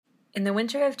In the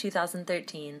winter of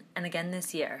 2013, and again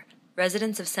this year,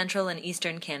 residents of central and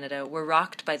eastern Canada were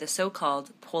rocked by the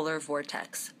so-called polar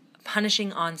vortex, a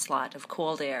punishing onslaught of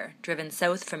cold air driven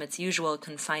south from its usual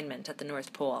confinement at the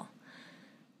North Pole.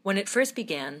 When it first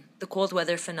began, the cold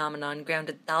weather phenomenon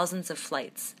grounded thousands of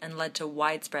flights and led to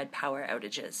widespread power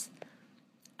outages.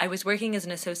 I was working as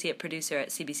an associate producer at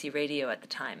CBC Radio at the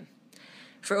time.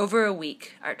 For over a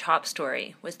week, our top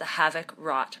story was the havoc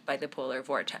wrought by the polar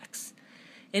vortex.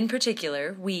 In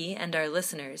particular, we and our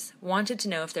listeners wanted to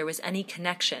know if there was any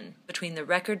connection between the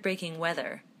record-breaking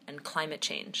weather and climate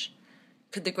change.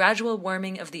 Could the gradual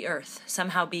warming of the Earth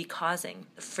somehow be causing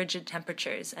the frigid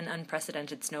temperatures and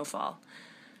unprecedented snowfall?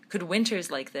 Could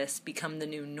winters like this become the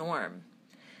new norm?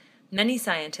 Many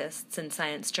scientists and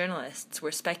science journalists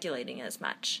were speculating as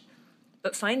much,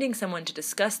 but finding someone to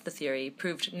discuss the theory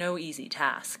proved no easy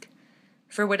task.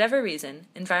 For whatever reason,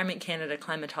 Environment Canada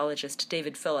climatologist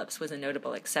David Phillips was a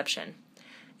notable exception.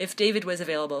 If David was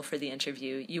available for the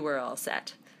interview, you were all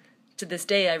set. To this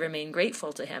day, I remain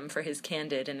grateful to him for his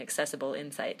candid and accessible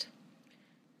insight.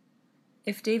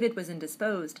 If David was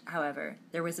indisposed, however,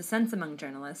 there was a sense among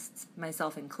journalists,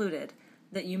 myself included,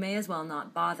 that you may as well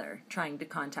not bother trying to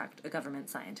contact a government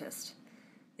scientist.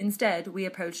 Instead, we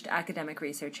approached academic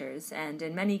researchers and,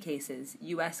 in many cases,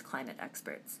 U.S. climate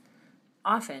experts.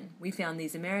 Often, we found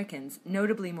these Americans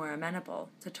notably more amenable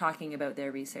to talking about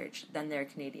their research than their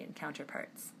Canadian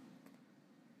counterparts.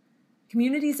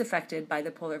 Communities affected by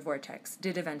the polar vortex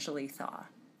did eventually thaw.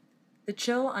 The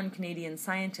chill on Canadian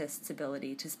scientists'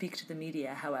 ability to speak to the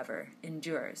media, however,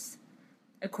 endures.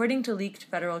 According to leaked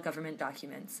federal government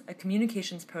documents, a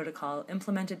communications protocol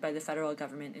implemented by the federal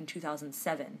government in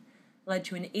 2007 led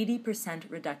to an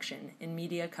 80% reduction in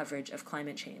media coverage of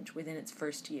climate change within its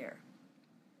first year.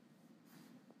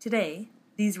 Today,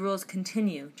 these rules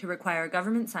continue to require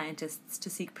government scientists to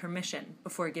seek permission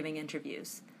before giving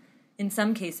interviews. In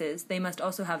some cases, they must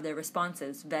also have their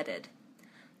responses vetted.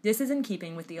 This is in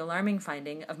keeping with the alarming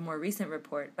finding of a more recent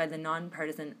report by the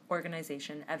nonpartisan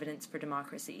organization Evidence for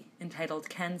Democracy, entitled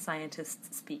Can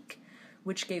Scientists Speak?,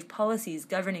 which gave policies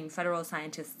governing federal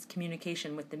scientists'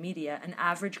 communication with the media an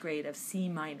average grade of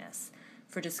C-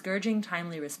 for discouraging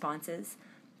timely responses,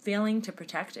 failing to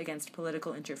protect against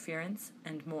political interference,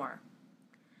 and more.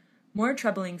 More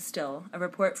troubling still, a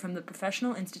report from the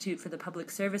Professional Institute for the Public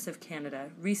Service of Canada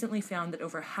recently found that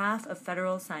over half of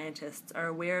federal scientists are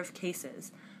aware of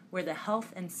cases where the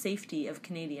health and safety of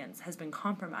Canadians has been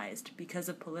compromised because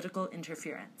of political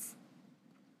interference.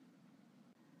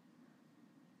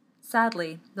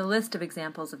 Sadly, the list of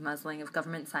examples of muzzling of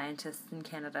government scientists in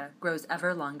Canada grows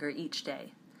ever longer each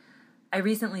day. I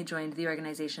recently joined the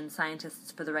organization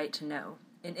Scientists for the Right to Know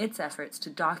in its efforts to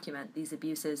document these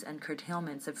abuses and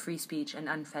curtailments of free speech and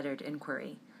unfettered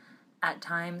inquiry. At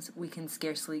times, we can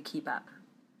scarcely keep up.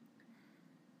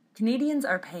 Canadians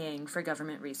are paying for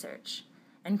government research,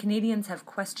 and Canadians have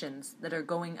questions that are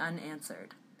going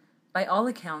unanswered. By all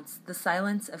accounts, the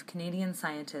silence of Canadian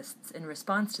scientists in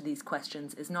response to these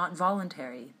questions is not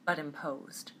voluntary, but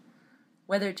imposed.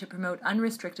 Whether to promote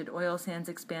unrestricted oil sands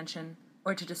expansion,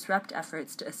 or to disrupt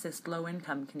efforts to assist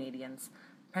low-income Canadians,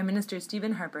 Prime Minister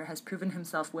Stephen Harper has proven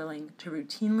himself willing to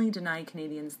routinely deny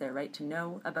Canadians their right to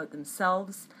know about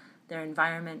themselves, their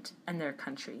environment, and their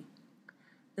country.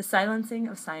 The silencing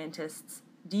of scientists,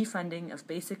 defunding of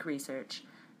basic research,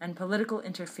 and political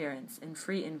interference in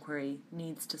free inquiry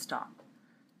needs to stop.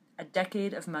 A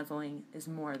decade of muzzling is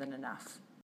more than enough.